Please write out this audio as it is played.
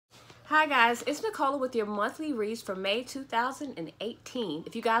Hi guys, it's Nicola with your monthly reads for May 2018.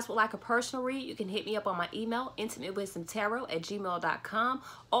 If you guys would like a personal read, you can hit me up on my email, intimatewisdomtarot@gmail.com,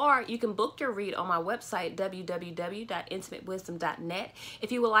 or you can book your read on my website, www.intimatewisdom.net.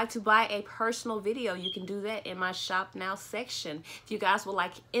 If you would like to buy a personal video, you can do that in my Shop Now section. If you guys would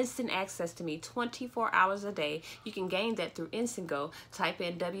like instant access to me 24 hours a day, you can gain that through Instantgo. Type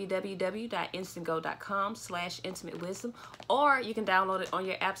in www.instantgo.com/intimatewisdom, or you can download it on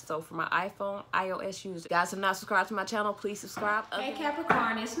your app store for my iPhone, iOS user. Guys, if not subscribed to my channel, please subscribe. Hey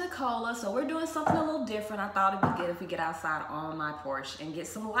Capricorn, it's Nicola. So we're doing something a little different. I thought it'd be good if we get outside on my porch and get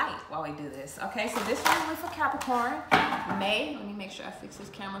some light while we do this. Okay, so this one is for Capricorn. May, let me make sure I fix this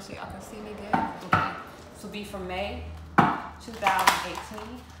camera so y'all can see me good. Okay, this will be for May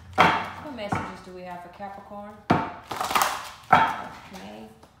 2018. What messages do we have for Capricorn? May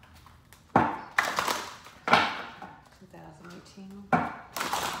 2018.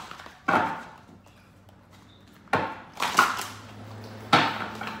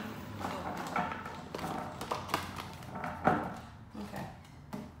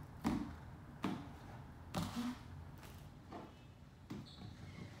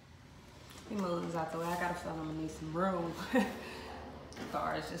 Move this out the way. I got a feeling I'm gonna need some room. The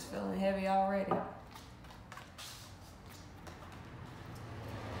car is just feeling heavy already.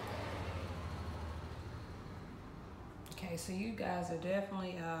 Okay, so you guys are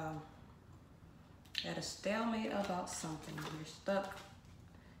definitely at a stalemate about something. You're stuck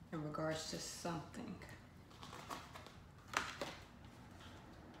in regards to something.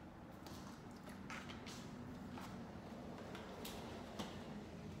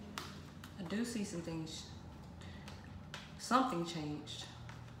 I do see some things, something changed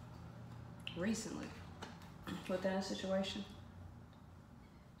recently within a situation.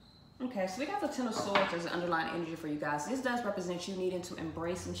 Okay, so we got the Ten of Swords as an underlying energy for you guys. This does represent you needing to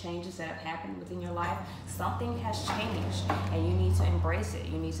embrace some changes that have happened within your life. Something has changed and you need to embrace it.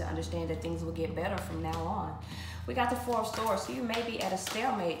 You need to understand that things will get better from now on. We got the Four of Swords, so you may be at a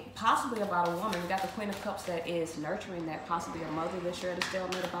stalemate, possibly about a woman. We got the Queen of Cups that is nurturing that, possibly a mother that you're at a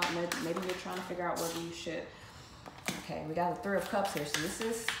stalemate about. Maybe you're trying to figure out whether you should. Okay, we got the Three of Cups here. So this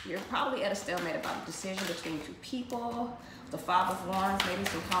is, you're probably at a stalemate about a decision between two people. The Five of Wands, maybe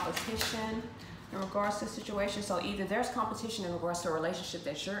some competition in regards to the situation. So either there's competition in regards to a relationship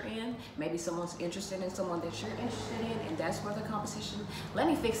that you're in, maybe someone's interested in someone that you're interested in, and that's where the competition. Let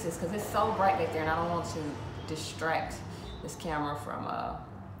me fix this because it's so bright back there and I don't want to distract this camera from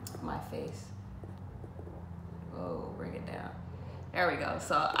my face. Oh, bring it down. There we go.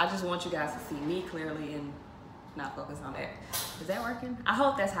 So I just want you guys to see me clearly and not focus on that. Is that working? I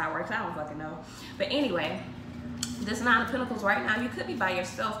hope that's how it works. I don't fucking know. But anyway, this Nine of Pentacles right now, you could be by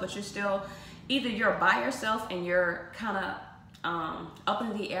yourself, but you're still, either you're by yourself and you're kind of up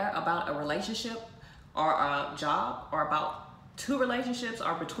in the air about a relationship or a job, or about two relationships,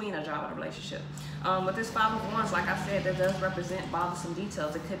 or between a job and a relationship. With this Five of Wands, like I said, that does represent bothersome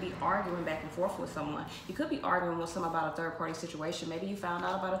details. It could be arguing back and forth with someone. You could be arguing with someone about a third-party situation. Maybe you found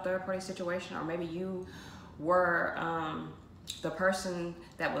out about a third-party situation, or maybe you were the person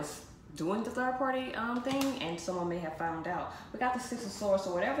that was doing the third-party thing, and someone may have found out. We got the Six of Swords,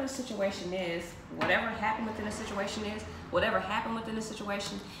 so whatever the situation is, whatever happened within the situation is, whatever happened within the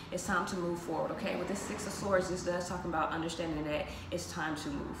situation, it's time to move forward, okay? With this Six of Swords, this does talk about understanding that it's time to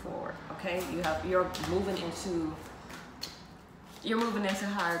move forward, okay? You're moving into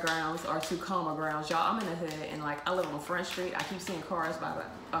higher grounds, or to calmer grounds. Y'all, I'm in the hood, and like I live on Front Street. I keep seeing cars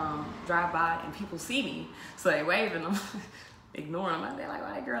drive by, and people see me, so they waving them. Ignoring them. They're like,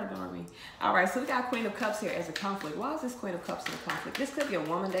 why that girl ignoring me? All right, so we got Queen of Cups here as a conflict. Why is this Queen of Cups in a conflict? This could be a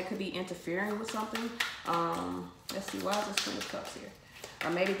woman that could be interfering with something. Let's see, why is this Queen of Cups here?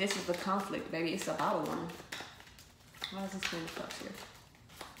 Or maybe this is the conflict. Maybe it's about a woman. Why is this Queen of Cups here?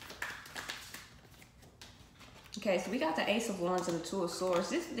 Okay, so we got the Ace of Wands and the Two of Swords.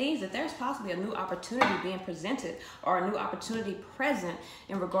 This means that there's possibly a new opportunity being presented, or a new opportunity present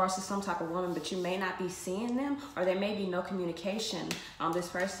in regards to some type of woman, but you may not be seeing them, or there may be no communication. This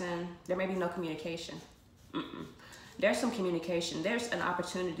person, there may be no communication. There's some communication. There's an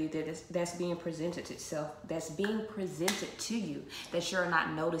opportunity that's being presented to itself, that's being presented to you, that you're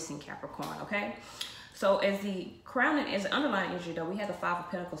not noticing, Capricorn, okay? So as the crowning, as an underlying energy though, we have the Five of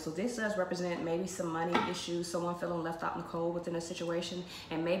Pentacles. So this does represent maybe some money issues, someone feeling left out in the cold within a situation,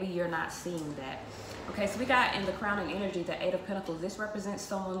 and maybe you're not seeing that. Okay, so we got in the crowning energy, the Eight of Pentacles. This represents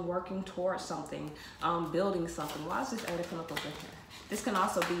someone working towards something, building something. Why is this Eight of Pentacles in here? This can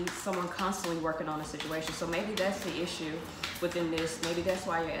also be someone constantly working on a situation. So maybe that's the issue within this. Maybe that's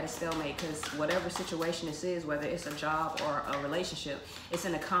why you're at a stalemate, because whatever situation this is, whether it's a job or a relationship, it's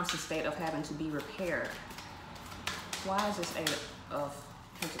in a constant state of having to be repaired. Why is this Eight of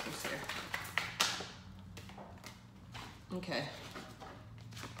Pentacles here? Okay.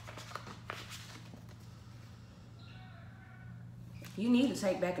 You need to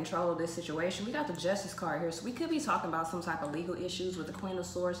take back control of this situation. We got the Justice card here. So we could be talking about some type of legal issues with the Queen of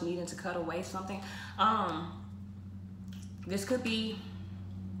Swords needing to cut away something. This could be,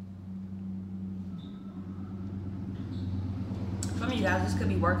 some of you guys, this could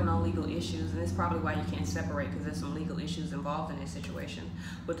be working on legal issues, and it's probably why you can't separate, because there's some legal issues involved in this situation.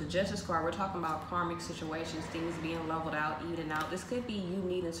 With the Justice card, we're talking about karmic situations, things being leveled out, evened out. This could be you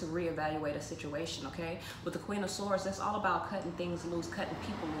needing to reevaluate a situation, okay? With the Queen of Swords, that's all about cutting things loose, cutting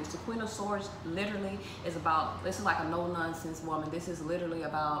people loose. The Queen of Swords literally is about, this is like a no-nonsense woman. This is literally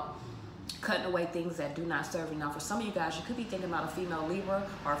about cutting away things that do not serve you. Now, for some of you guys, you could be thinking about a female Libra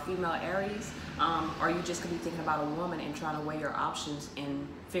or a female Aries, or you just could be thinking about a woman and trying to weigh your options and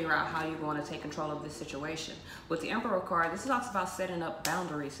figure out how you're going to take control of this situation. With the Emperor card, this talks about setting up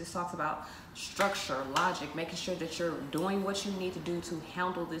boundaries. This talks about structure, logic, making sure that you're doing what you need to do to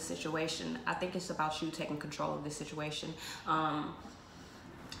handle this situation. I think it's about you taking control of this situation. I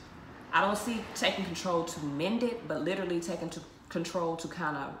don't see taking control to mend it, but literally taking control to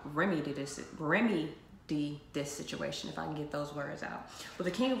kind of remedy this situation, if I can get those words out. With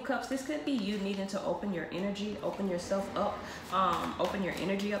the King of Cups, this could be you needing to open your energy, open yourself up, open your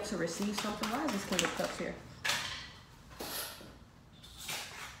energy up to receive something. Why is this King of Cups here?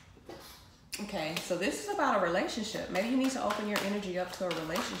 Okay, so this is about a relationship. Maybe you need to open your energy up to a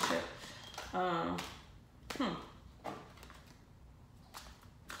relationship.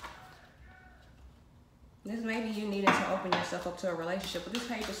 This maybe you needed to open yourself up to a relationship. With this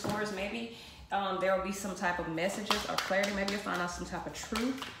Page of Swords, maybe there will be some type of messages or clarity. Maybe you'll find out some type of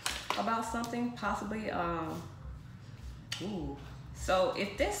truth about something, possibly. So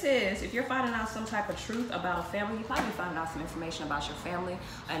if you're finding out some type of truth about a family, you probably finding out some information about your family.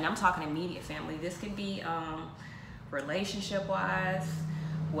 And I'm talking immediate family. This could be relationship-wise.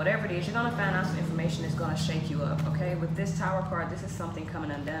 Whatever it is, you're going to find out some information that's going to shake you up, okay? With this Tower card, this is something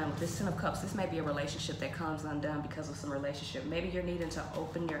coming undone. With this Ten of Cups, this may be a relationship that comes undone because of some relationship. Maybe you're needing to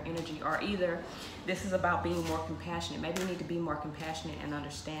open your energy, or either this is about being more compassionate. Maybe you need to be more compassionate and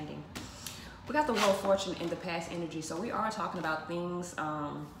understanding. We got the Wheel of Fortune in the past energy, so we are talking about things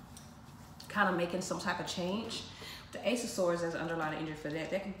kind of making some type of change. The Ace of Swords as underlying energy for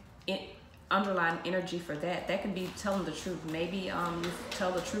that. Underlying energy for that can be telling the truth. Maybe you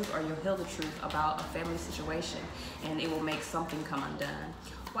tell the truth, or you'll heal the truth about a family situation, and it will make something come undone.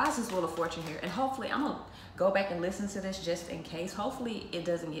 Why is this Wheel of Fortune here? And hopefully, I'm gonna go back and listen to this just in case. Hopefully it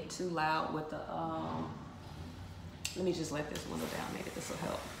doesn't get too loud with the let me just let this window down. Maybe this will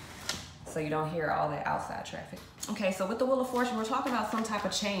help, so you don't hear all that outside traffic. Okay, so with the Wheel of Fortune, we're talking about some type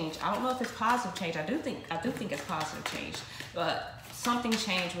of change. I don't know if it's positive change. I do think it's positive change, but something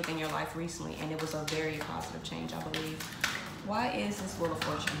changed within your life recently, and it was a very positive change, I believe. Why is this Wheel of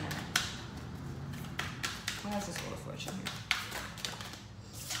Fortune here? Why is this Wheel of Fortune here?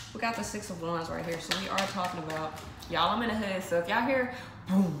 We got the Six of Wands right here, so we are talking about, y'all, I'm in the hood, so if y'all hear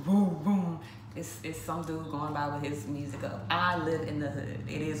boom, boom, boom, it's some dude going by with his music up. I live in the hood.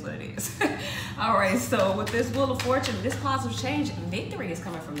 It is what it is. All right, so with this Wheel of Fortune, this positive change, victory is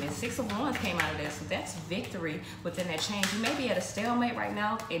coming from this. Six of Wands came out of this, so that's victory within that change. You may be at a stalemate right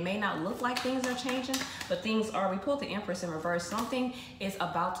now. It may not look like things are changing, but things are. We pulled the Empress in reverse. Something is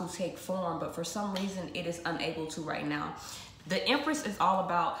about to take form, but for some reason, it is unable to right now. The Empress is all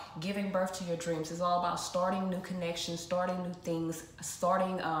about giving birth to your dreams. It's all about starting new connections, starting new things,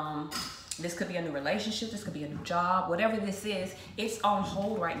 starting this could be a new relationship, this could be a new job, whatever this is, it's on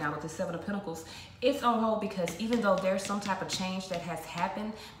hold right now with the Seven of Pentacles. It's on hold because even though there's some type of change that has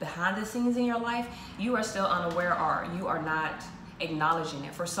happened behind the scenes in your life, you are still unaware, or you are not acknowledging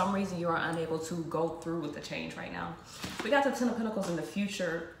it. For some reason, you are unable to go through with the change right now. We got the Ten of Pentacles in the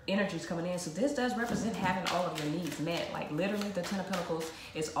future energies coming in. So this does represent having all of your needs met. Like literally the Ten of Pentacles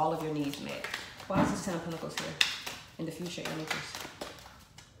is all of your needs met. Why is this Ten of Pentacles here in the future energies?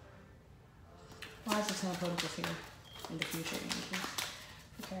 Why is the Ten of Pentacles here in the future energies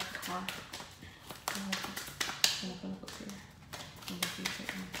for Capricorn? Why is the Ten of Pentacles here in the future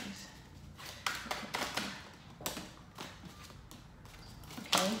energies for Capricorn?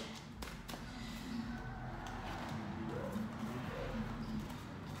 Okay.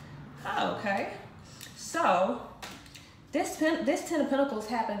 Oh, okay. So This Ten of Pentacles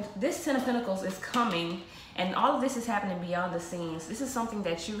happened. This Ten of Pentacles is coming, and all of this is happening beyond the scenes. This is something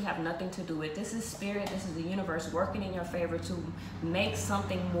that you have nothing to do with. This is spirit. This is the universe working in your favor to make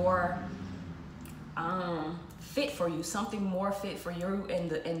something more fit for you, something more fit for you and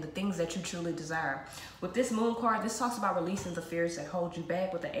the things that you truly desire. With this Moon card, this talks about releasing the fears that hold you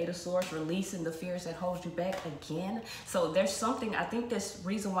back. With the Eight of Swords, releasing the fears that hold you back again. So there's something, I think this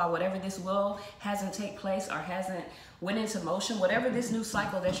reason why whatever this will hasn't take place or hasn't went into motion, whatever this new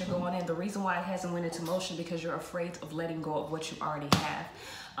cycle that you're going in, the reason why it hasn't went into motion because you're afraid of letting go of what you already have.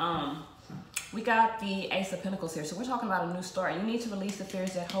 We got the Ace of Pentacles here. So we're talking about a new start. You need to release the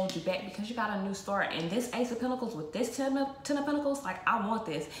fears that hold you back because you got a new start. And this Ace of Pentacles with this Ten of Pentacles, like, I want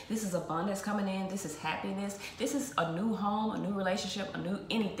this. This is abundance coming in. This is happiness. This is a new home, a new relationship, a new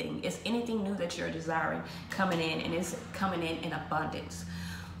anything. It's anything new that you're desiring coming in, and it's coming in abundance.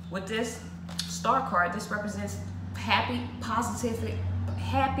 With this Star card, this represents happy, positive,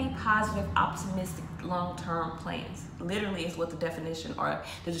 optimistic, long-term plans. Literally is what the definition or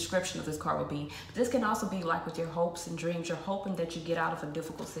the description of this card would be. But this can also be like with your hopes and dreams. You're hoping that you get out of a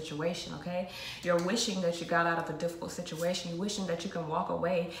difficult situation, okay? You're wishing that you got out of a difficult situation. You're wishing that you can walk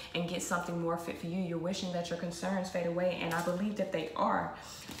away and get something more fit for you. You're wishing that your concerns fade away, and I believe that they are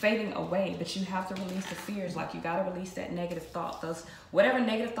fading away, but you have to release the fears. Like, you got to release that negative thought. Those whatever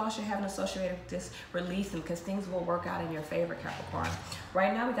negative thoughts you're having associated with this, release them, because things will work out in your favor, Capricorn.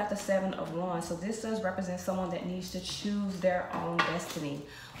 Right now we got the Seven of Wands. So this does represent someone that needs to choose their own destiny.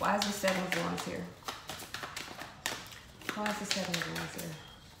 Why is the Seven of Wands here? Why is the Seven of Wands here?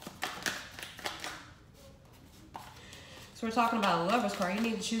 So we're talking about a Lover's card. You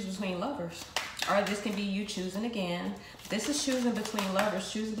need to choose between lovers. Or this can be you choosing again. This is choosing between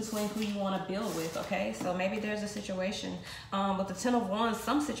lovers, choosing between who you want to build with, okay? So maybe there's a situation with the Ten of Wands,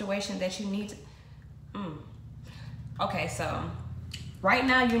 some situation that you need to... Okay, so right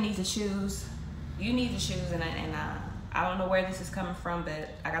now you need to choose. You need to choose, and I don't know where this is coming from, but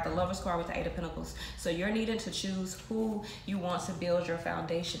I got the Lover's card with the Eight of Pentacles. So you're needing to choose who you want to build your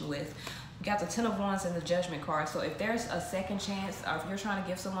foundation with. You got the Ten of Wands and the Judgment card. So if there's a second chance, or if you're trying to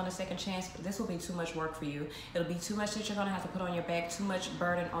give someone a second chance, this will be too much work for you. It'll be too much that you're going to have to put on your back, too much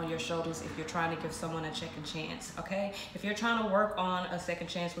burden on your shoulders if you're trying to give someone a second chance, okay? If you're trying to work on a second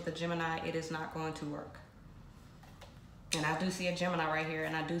chance with a Gemini, it is not going to work. And I do see a Gemini right here,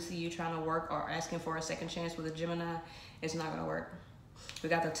 and I do see you trying to work or asking for a second chance with a Gemini. It's not going to work. We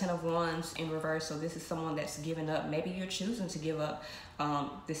got the Ten of Wands in reverse, so this is someone that's giving up. Maybe you're choosing to give up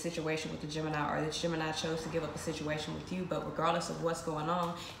this situation with the Gemini, or the Gemini chose to give up a situation with you. But regardless of what's going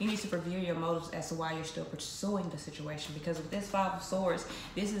on, you need to review your motives as to why you're still pursuing the situation. Because with this Five of Swords,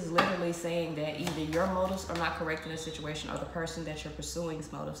 this is literally saying that either your motives are not correct in the situation, or the person that you're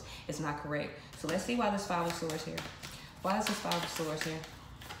pursuing's motives is not correct. So let's see why this Five of Swords here. Why is this Five of Swords here?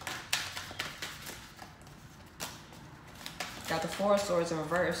 Got the Four of Swords in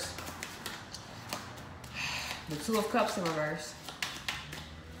reverse. The Two of Cups in reverse.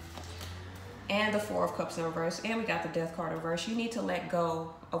 And the Four of Cups in reverse. And we got the Death card in reverse. You need to let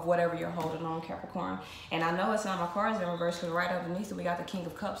go of whatever you're holding on, Capricorn. And I know it's not my cards in reverse, because right underneath it we got the King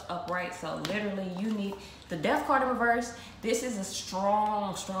of Cups upright. So literally you need the Death card in reverse. This is a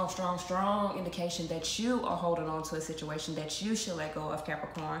strong indication that you are holding on to a situation that you should let go of,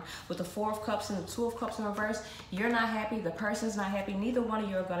 Capricorn. With the Four of Cups and the Two of Cups in reverse, you're not happy, the person's not happy, neither one of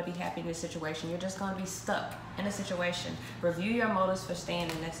you are going to be happy in this situation. You're just going to be stuck in a situation. Review your motives for staying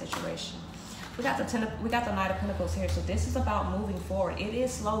in that situation. We got the Knight of Pentacles here. So this is about moving forward. It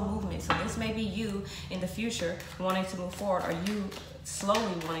is slow movement. So this may be you in the future wanting to move forward, or you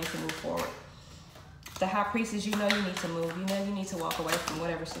slowly wanting to move forward. The High Priestess, you know you need to move. You know you need to walk away from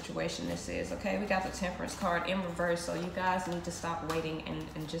whatever situation this is, okay? We got the Temperance card in reverse. So you guys need to stop waiting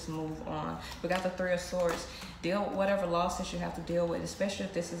and just move on. We got the Three of Swords. Deal with whatever losses you have to deal with, especially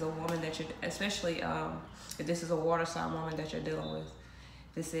if this is a woman that you're, especially if this is a water sign woman that you're dealing with.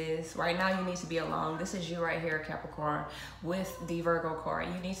 This is, right now you need to be alone. This is you right here, Capricorn, with the Virgo card.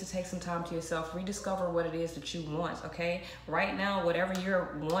 You need to take some time to yourself, rediscover what it is that you want, okay? Right now, whatever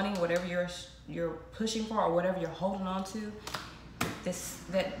you're wanting, whatever you're pushing for, or whatever you're holding on to,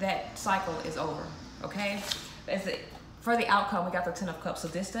 that cycle is over, okay? For the outcome, we got the Ten of Cups. So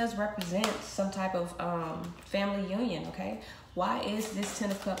this does represent some type of family union, okay? Why is this Ten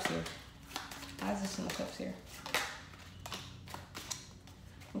of Cups here? Why is this Ten of Cups here?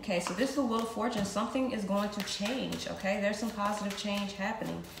 Okay, so this is the Wheel of Fortune. Something is going to change, okay? There's some positive change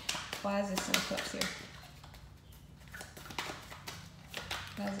happening. Why is this Ten of Cups here?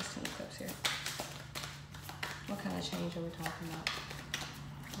 Why is this Ten of Cups here? What kind of change are we talking about?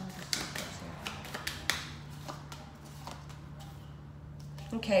 Why is this Ten of Cups here?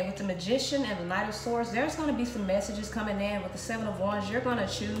 Okay, with the Magician and the Knight of Swords, there's going to be some messages coming in. With the Seven of Wands, you're going to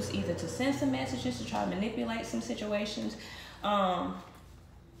choose either to send some messages to try to manipulate some situations. Some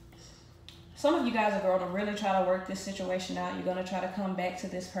of you guys are going to really try to work this situation out. You're going to try to come back to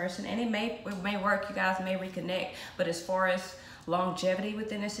this person, and it may work. You guys may reconnect, but as far as longevity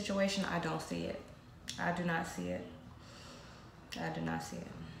within this situation, I don't see it. I do not see it. I do not see it.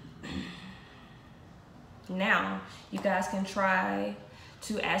 Now, you guys can try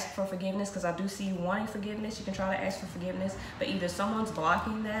to ask for forgiveness, because I do see you wanting forgiveness. You can try to ask for forgiveness, but either someone's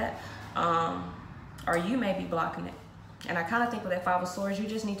blocking that, or you may be blocking it. And I kind of think with that Five of Swords, you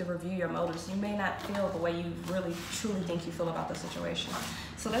just need to review your motives. You may not feel the way you really, truly think you feel about the situation.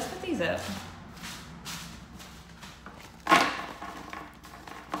 So let's put these up.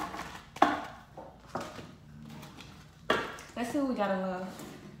 Let's see what we got in love.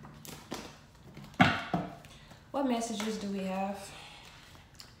 What messages do we have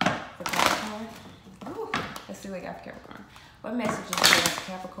for Capricorn? Ooh, let's see what we got for Capricorn. What messages do we have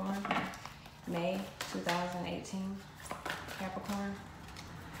for Capricorn? May 2018. Capricorn.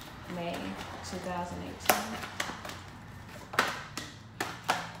 May 2018.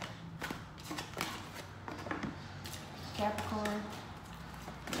 Capricorn.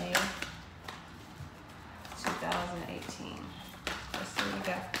 May 2018. Let's see what we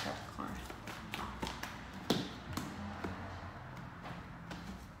got for Capricorn.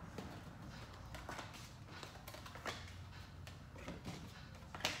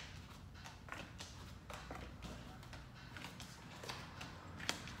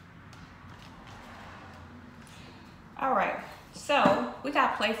 All right, so we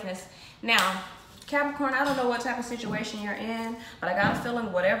got playfulness. Now, Capricorn, I don't know what type of situation you're in, but I got a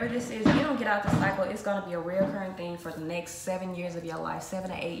feeling whatever this is, if you don't get out the cycle, it's going to be a reoccurring thing for the next 7 years of your life, 7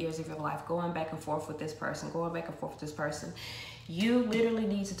 to 8 years of your life, going back and forth with this person, going back and forth with this person. You literally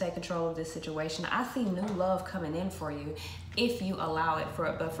need to take control of this situation. I see new love coming in for you if you allow it,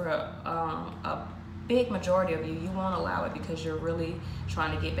 but for a big majority of you, you won't allow it because you're really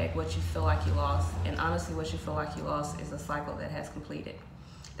trying to get back what you feel like you lost. And honestly, what you feel like you lost is a cycle that has completed.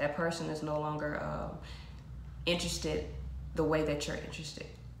 That person is no longer interested the way that you're interested.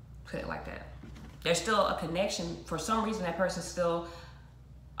 Put it like that. There's still a connection. For some reason, that person still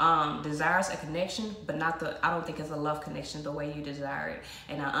desires a connection, but I don't think it's a love connection the way you desire it.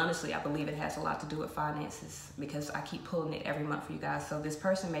 And honestly, I believe it has a lot to do with finances, because I keep pulling it every month for you guys. So this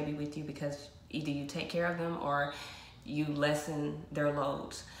person may be with you because either you take care of them or you lessen their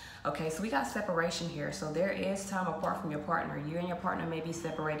loads. Okay, so we got separation here. So there is time apart from your partner. You and your partner may be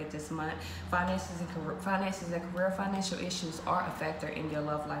separated this month. Finances and career financial issues are a factor in your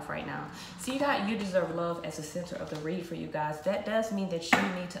love life right now. So you deserve love as the center of the read for you guys. That does mean that you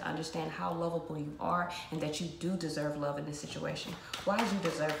need to understand how lovable you are and that you do deserve love in this situation. Why do you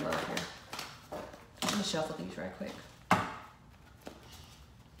deserve love here? Let me shuffle these right quick.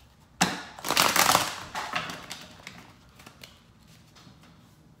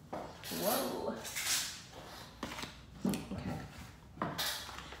 Whoa.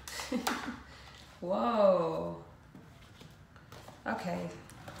 Okay. Whoa. Okay.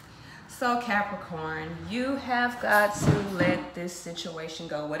 So Capricorn, you have got to let this situation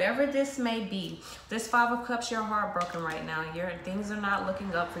go. Whatever this may be. This Five of Cups, you're heartbroken right now. Things are not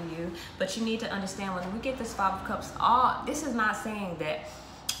looking up for you. But you need to understand, when we get this Five of Cups, this is not saying that.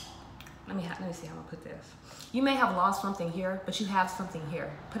 Let me see how I'm gonna put this. You may have lost something here, but you have something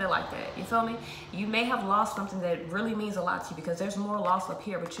here. Put it like that. You feel me? You may have lost something that really means a lot to you, because there's more loss up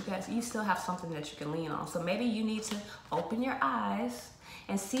here, but you still have something that you can lean on. So maybe you need to open your eyes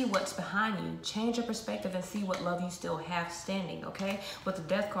and see what's behind you. Change your perspective and see what love you still have standing, okay? With the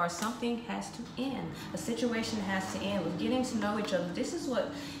Death card, something has to end. A situation has to end. With getting to know each other, this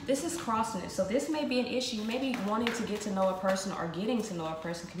is crossing it. So this may be an issue. You may be wanting to get to know a person or getting to know a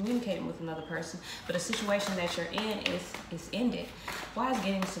person, communicating with another person, but a situation that you're in is ended. Why is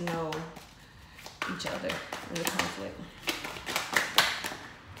getting to know each other in the conflict?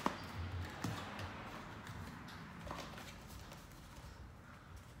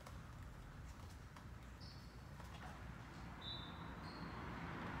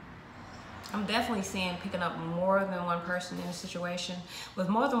 I'm definitely seeing picking up more than one person in a situation. With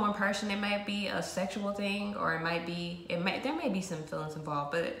more than one person, it might be a sexual thing, or there may be some feelings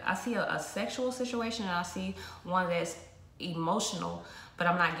involved, but I see a sexual situation, and I see one that's emotional, but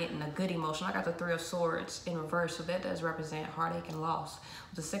I'm not getting a good emotion. I got the Three of Swords in reverse, so that does represent heartache and loss.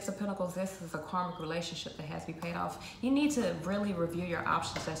 With the Six of Pentacles, this is a karmic relationship that has to be paid off. You need to really review your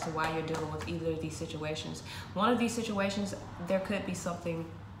options as to why you're dealing with either of these situations. One of these situations, there could be something.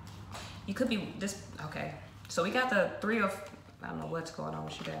 You could be this, okay. So we got the Three of I don't know what's going on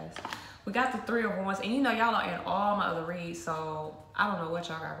with you guys. We got the Three of Wands, and you know y'all are in all my other reads, so I don't know what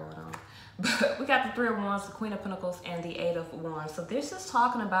y'all got going on. But we got the Three of Wands, the Queen of Pentacles, and the Eight of Wands. So this is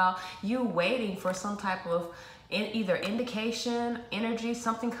talking about you waiting for some type of either indication, energy,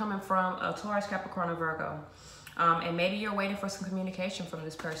 something coming from a Taurus, Capricorn, or Virgo. And maybe you're waiting for some communication from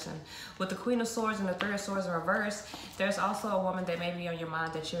this person. With the Queen of Swords and the Three of Swords in reverse, there's also a woman that may be on your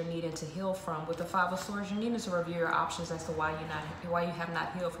mind that you're needing to heal from. With the Five of Swords, you're needing to review your options as to why you have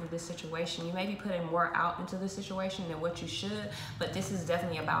not healed from this situation. You may be putting more out into this situation than what you should, but this is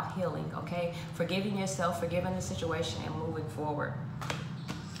definitely about healing, okay? Forgiving yourself, forgiving the situation, and moving forward.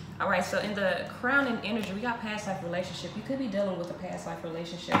 All right, so in the crowning energy, we got past life relationship. You could be dealing with a past life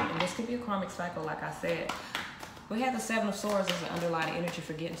relationship, and this could be a karmic cycle, like I said. We have the Seven of Swords as an underlying energy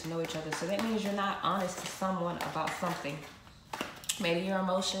for getting to know each other. So that means you're not honest to someone about something. Maybe your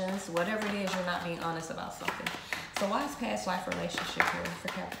emotions, whatever it is, you're not being honest about something. So why is past life relationship here for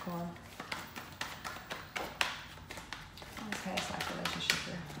Capricorn? Why is past life relationship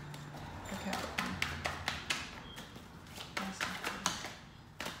here for Capricorn?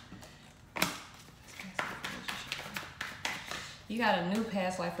 You got a new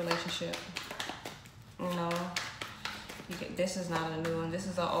past life relationship. You know, this is not a new one. This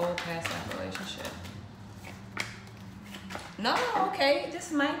is an old past life relationship. No, okay,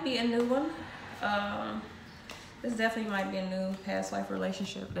 this might be a new one. This definitely might be a new past life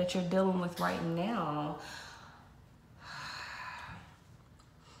relationship that you're dealing with right now.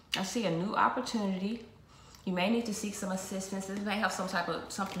 I see a new opportunity. You may need to seek some assistance. This may have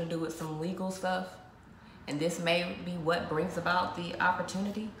something to do with some legal stuff. And this may be what brings about the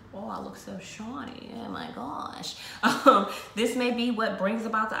opportunity. Oh, I look so shiny. Oh my gosh. This may be what brings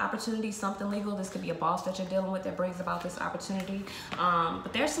about the opportunity, something legal. This could be a boss that you're dealing with that brings about this opportunity.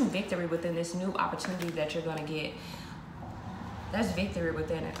 But there's some victory within this new opportunity that you're going to get. There's victory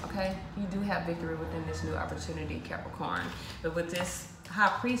within it, okay? You do have victory within this new opportunity, Capricorn. But with this High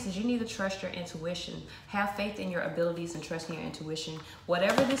Priestess, you need to trust your intuition. Have faith in your abilities and trust in your intuition.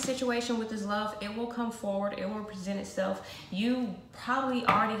 Whatever this situation with this love, it will come forward. It will present itself. You probably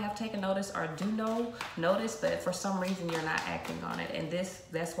already have taken notice or do notice, but for some reason you're not acting on it. And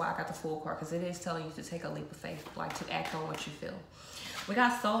that's why I got the Fool card, because it is telling you to take a leap of faith, like to act on what you feel. We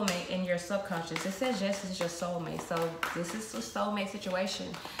got soulmate in your subconscious. It says yes, this is your soulmate. So this is a soulmate situation.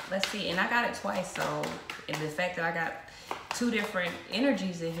 Let's see. And I got it twice. So in the fact that I got two different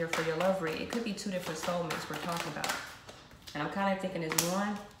energies in here for your love read, it could be two different soulmates we're talking about. And I'm kind of thinking it's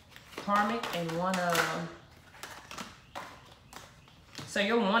one karmic and one so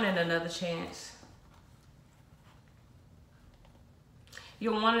you're wanting another chance.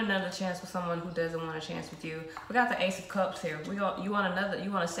 You're wanting another chance with someone who doesn't want a chance with you. We got the Ace of Cups here. You want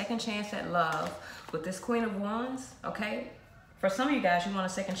a second chance at love with this Queen of Wands, okay? For some of you guys, you want a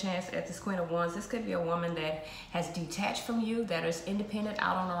second chance at this Queen of Wands. This could be a woman that has detached from you, that is independent,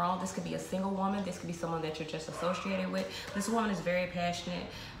 out on her own. This could be a single woman. This could be someone that you're just associated with. This woman is very passionate,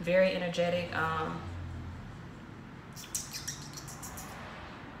 very energetic.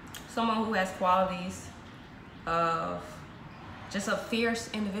 Someone who has qualities of just a fierce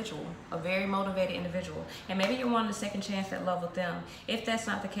individual, a very motivated individual. And maybe you're wanting a second chance at love with them. If that's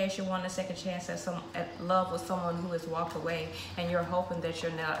not the case, you're wanting a second chance at love with someone who has walked away, and you're hoping that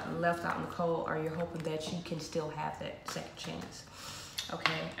you're not left out in the cold, or you're hoping that you can still have that second chance.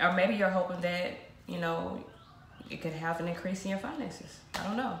 Okay, or maybe you're hoping that, you know, it could have an increase in your finances. I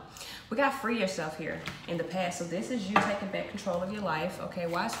don't know. We got free yourself here in the past. So this is you taking back control of your life. Okay,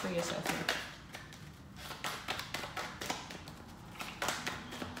 why is free yourself here?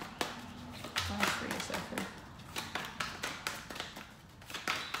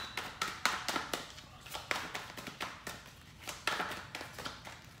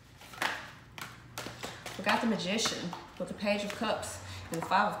 We got the Magician with the Page of Cups and the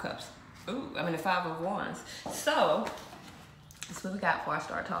Five of Cups. Ooh, I mean the Five of Wands. So, that's what we got before I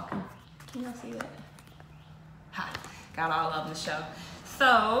start talking. Can y'all see that? Ha, got all of them to show.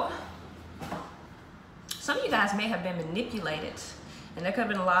 So, some of you guys may have been manipulated. And there could have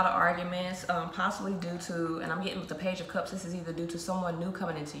been a lot of arguments, possibly due to, and I'm getting with the Page of Cups, this is either due to someone new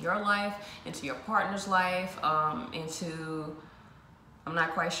coming into your life, into your partner's life, I'm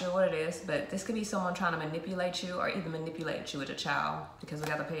not quite sure what it is, but this could be someone trying to manipulate you, or either manipulate you as a child, because we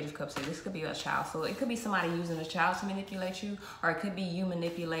got the Page of Cups here. This could be a child. So it could be somebody using a child to manipulate you, or it could be you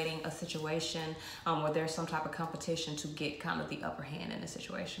manipulating a situation where there's some type of competition to get kind of the upper hand in the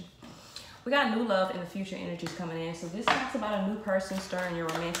situation. We got new love and the future energies coming in. So this talks about a new person stirring your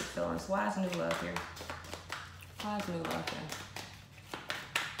romantic feelings. Why is new love here? Why is new love here?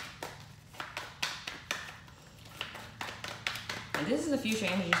 And this is the future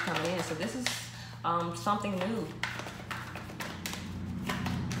energies coming in. So this is something new.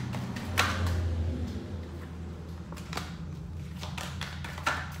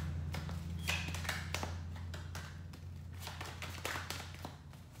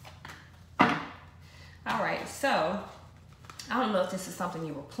 All right, so I don't know if this is something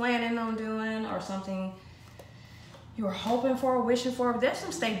you were planning on doing or something you were hoping for or wishing for. There's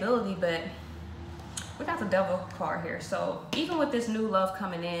some stability, but we got the devil card here. So even with this new love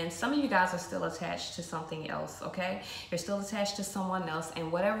coming in, some of you guys are still attached to something else, okay? You're still attached to someone else,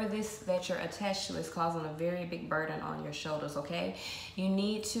 and whatever this that you're attached to is causing a very big burden on your shoulders, okay? You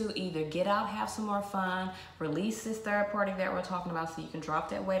need to either get out, have some more fun, release this third party that we're talking about so you can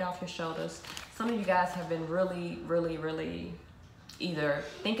drop that weight off your shoulders. Some of you guys have been really either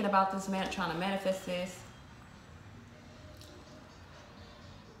thinking about this man, trying to manifest this,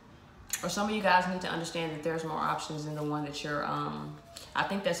 or some of you guys need to understand that there's more options than the one that you're, I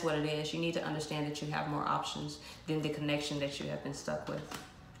think that's what it is. You need to understand that you have more options than the connection that you have been stuck with.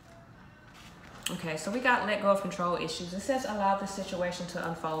 Okay, so we got let go of control issues. It says allow the situation to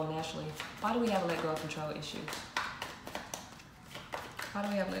unfold naturally. Why do we have let go of control issues? Why do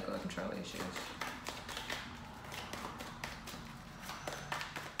we have let go of control issues?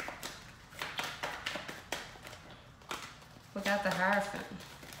 We got the Hierophant.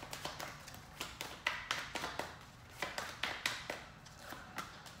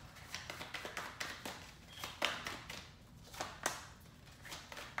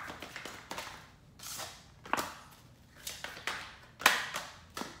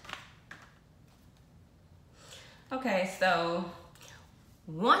 Okay, so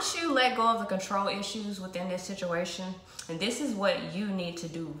once you let go of the control issues within this situation, and this is what you need to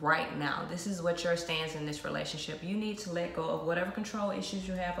do right now. This is what your stance in this relationship. You need to let go of whatever control issues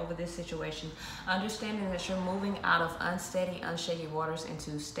you have over this situation, understanding that you're moving out of unsteady, unshaky waters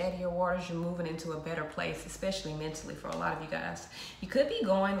into steadier waters. You're moving into a better place, especially mentally for a lot of you guys. You could be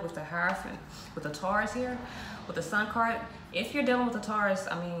going with the Hierophant, with the Taurus here, with the Sun card. If you're dealing with the Taurus,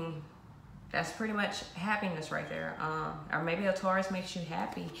 I mean, that's pretty much happiness right there. Or maybe a Taurus makes you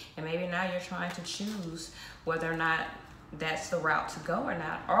happy, and maybe now you're trying to choose whether or not that's the route to go or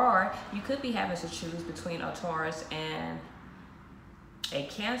not. Or you could be having to choose between a Taurus and a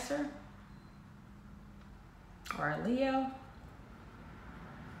Cancer or a Leo.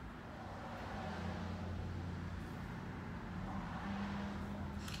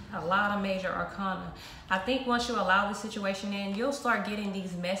 A lot of major arcana. I think once you allow the situation in, you'll start getting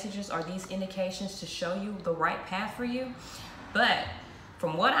these messages or these indications to show you the right path for you. But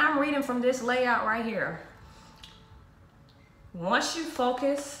from what I'm reading from this layout right here, once you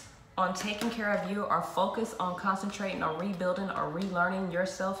focus on taking care of you, or focus on concentrating or rebuilding or relearning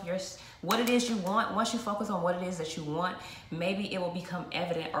yourself, what it is you want, once you focus on what it is that you want, maybe it will become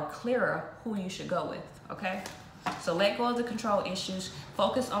evident or clearer who you should go with, okay? So let go of the control issues,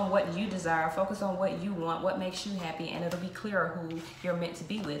 focus on what you desire, focus on what you want, what makes you happy, and it'll be clearer who you're meant to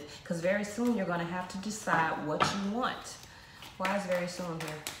be with, because very soon you're going to have to decide what you want. Why is very soon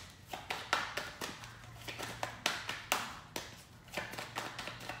here?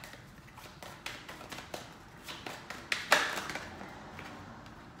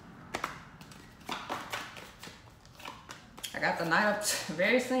 I got the Knight up.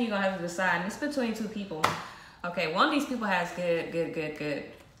 Very soon you're going to have to decide, and it's between two people. Okay, one of these people has good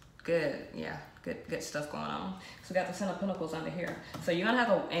stuff going on. So we got the Ten of Pentacles under here. So you're gonna have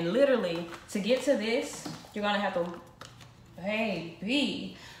to, and literally to get to this, you're gonna have to, hey,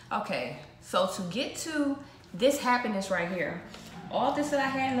 B. Okay, so to get to this happiness right here, all this that I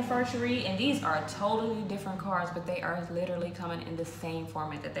had in the first read, and these are totally different cards, but they are literally coming in the same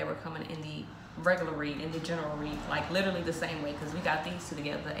format that they were coming in the regular read, in the general read, like literally the same way, because we got these two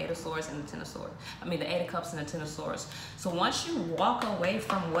together, the Eight of Swords and the Ten of Swords. I mean, the Eight of Cups and the Ten of Swords. So once you walk away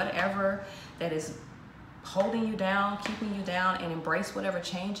from whatever that is holding you down, keeping you down, and embrace whatever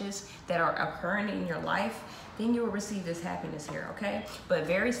changes that are occurring in your life, then you will receive this happiness here, okay? But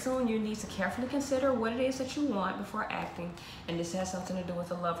very soon you need to carefully consider what it is that you want before acting, and this has something to do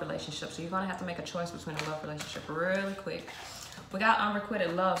with a love relationship. So you're gonna have to make a choice between a love relationship really quick. We got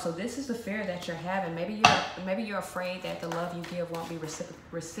unrequited love. So this is the fear that you're having. Maybe you're afraid that the love you give won't be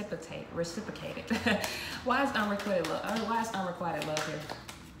reciprocated. Why is unrequited love? I mean, why is unrequited love here?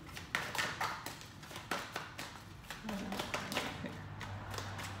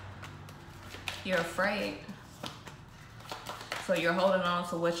 You're afraid. So you're holding on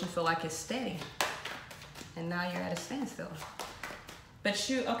to what you feel like is steady. And now you're at a standstill. But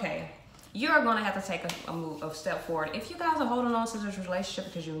okay. you're going to have to take a step forward. If you guys are holding on to this relationship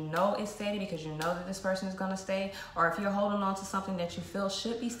because you know it's steady, because you know that this person is going to stay, or if you're holding on to something that you feel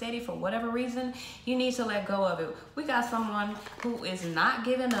should be steady for whatever reason, you need to let go of it. We got someone who is not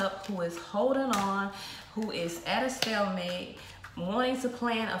giving up, who is holding on, who is at a stalemate, wanting to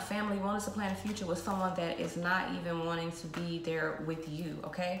plan a family, wanting to plan a future with someone that is not even wanting to be there with you,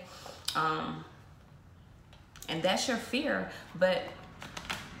 okay? And that's your fear, but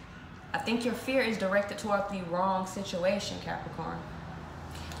I think your fear is directed toward the wrong situation, Capricorn.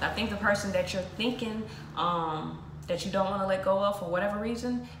 I think the person that you're thinking that you don't want to let go of for whatever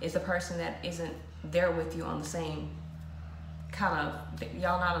reason is the person that isn't there with you on the same kind of,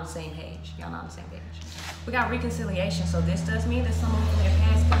 y'all not on the same page. Y'all not on the same page. We got reconciliation. So this does mean that someone from your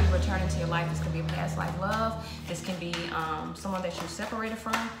past could be returning to your life. This could be a past life love. This can be someone that you separated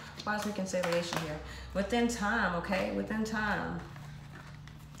from. Why is reconciliation here? Within time, okay? Within time.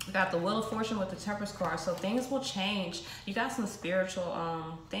 We got the Wheel of Fortune with the Temperance card. So things will change. You got some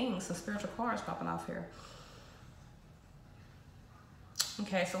spiritual things, some spiritual cards popping off here.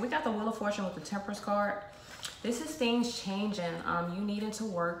 Okay, so we got the Wheel of Fortune with the Temperance card. This is things changing. You needing to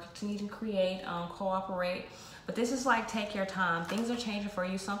work, to need to create, cooperate. But this is like, take your time. Things are changing for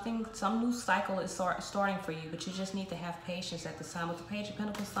you. Some new cycle is starting for you, but you just need to have patience at this time. With the Page of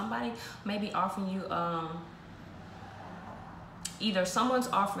Pentacles, somebody may be offering you, either someone's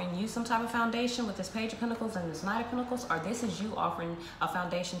offering you some type of foundation with this Page of Pentacles and this Knight of Pentacles, or this is you offering a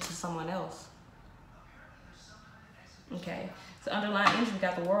foundation to someone else. Okay, so underlying energy, we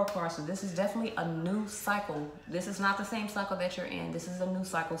got the World card. So this is definitely a new cycle. This is not the same cycle that you're in. This is a new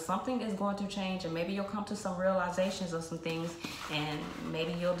cycle. Something is going to change, and maybe you'll come to some realizations of some things, and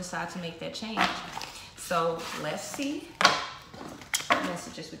maybe you'll decide to make that change. So let's see what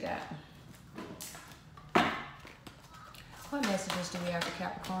messages we got. What messages do we have for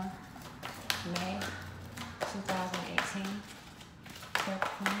Capricorn? May 2018.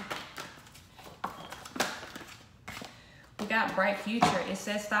 Capricorn. We got bright future. It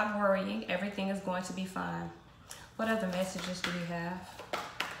says stop worrying. Everything is going to be fine. What other messages do we have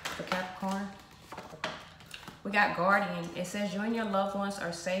for Capricorn? We got Guardian. It says you and your loved ones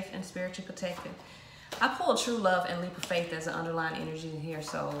are safe and spiritually protected. I pulled true love and leap of faith as an underlying energy in here.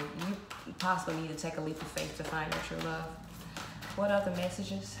 So you possibly need to take a leap of faith to find your true love. What other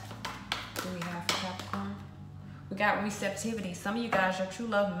messages do we have for Capricorn? We got receptivity. Some of you guys, your true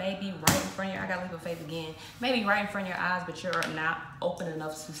love may be right in front of you. I got leap of faith again. Maybe right in front of your eyes, but you're not open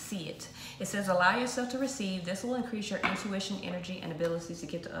enough to see it. It says allow yourself to receive. This will increase your intuition, energy, and abilities to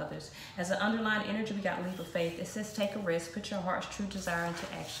give to others. As an underlying energy, we got leap of faith. It says take a risk. Put your heart's true desire into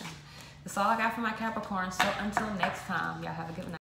action. That's all I got for my Capricorn. So until next time, y'all have a good night.